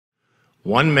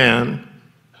one man,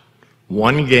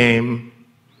 one game,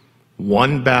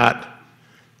 one bat,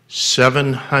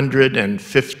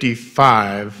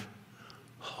 755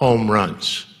 home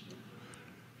runs.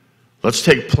 Let's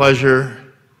take pleasure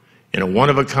in a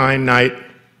one-of-a-kind night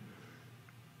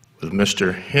with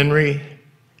Mr. Henry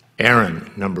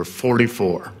Aaron, number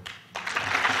 44.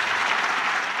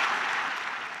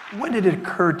 When did it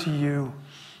occur to you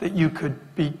that you could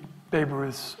beat Babe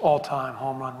Ruth's all-time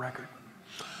home run record?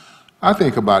 I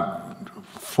think about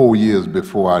 4 years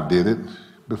before I did it,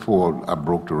 before I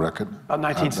broke the record. About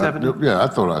 1970? Yeah, I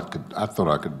thought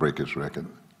I could break his record.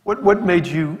 What made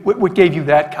you? What gave you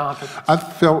that confidence? I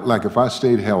felt like if I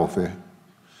stayed healthy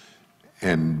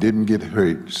and didn't get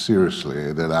hurt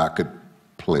seriously, that I could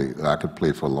play. That I could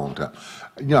play for a long time.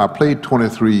 You know, I played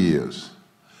 23 years.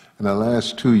 In the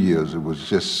last 2 years, it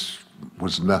was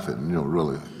nothing. You know,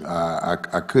 really,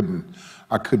 I couldn't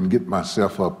get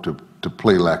myself up to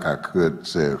play like I could,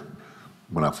 say,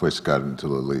 when I first got into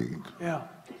the league. Yeah.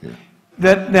 Yeah.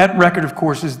 That record, of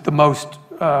course, is the most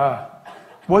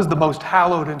was the most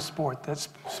hallowed in sport.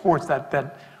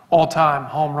 That all-time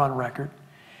home run record.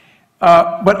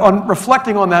 But on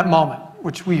reflecting on that moment,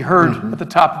 which we heard at the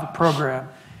top of the program,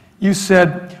 you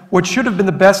said, "What should have been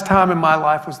the best time in my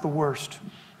life was the worst,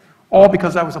 all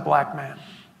because I was a black man.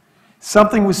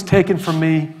 Something was taken from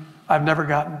me I've never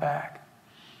gotten back."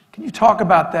 Can you talk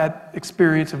about that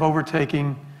experience of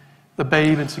overtaking the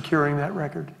Babe and securing that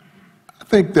record? I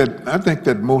think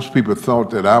that most people thought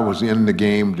that I was in the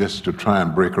game just to try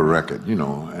and break a record, you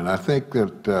know. And I think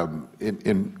that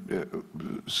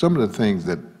some of the things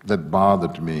that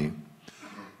bothered me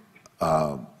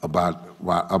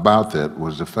about that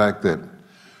was the fact that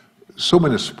so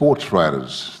many sports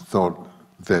writers thought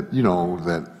that, you know,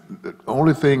 that the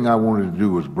only thing I wanted to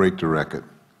do was break the record,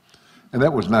 and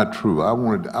that was not true. I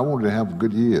wanted to have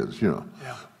good years, you know.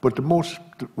 Yeah. But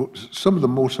some of the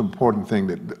most important thing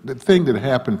the thing that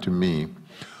happened to me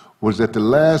was that the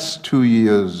last 2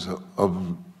 years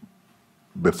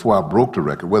before I broke the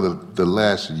record, whether the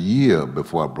last year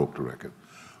before I broke the record,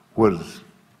 was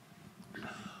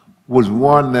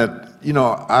one that, you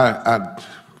know, I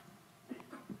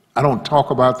don't talk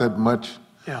about that much.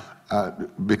 Yeah.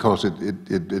 Because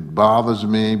it bothers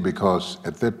me, because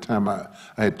at that time I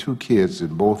had 2 kids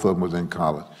and both of them was in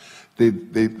college.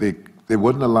 They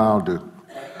wasn't allowed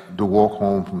to walk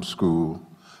home from school.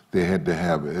 They had to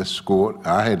have an escort.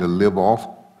 I had to live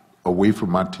away from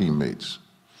my teammates.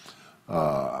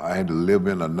 I had to live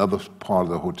in another part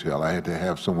of the hotel. I had to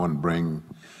have someone bring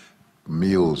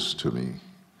meals to me.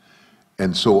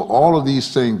 And so all of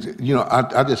these things, you know,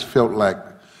 I just felt like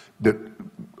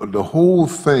the whole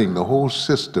thing, the whole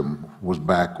system was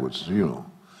backwards, you know.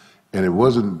 And it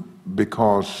wasn't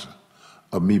because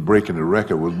of me breaking the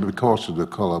record, it was because of the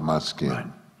color of my skin. Right,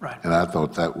 right. And I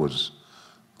thought that was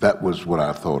what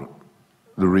I thought,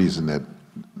 the reason that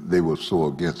they were so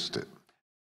against it.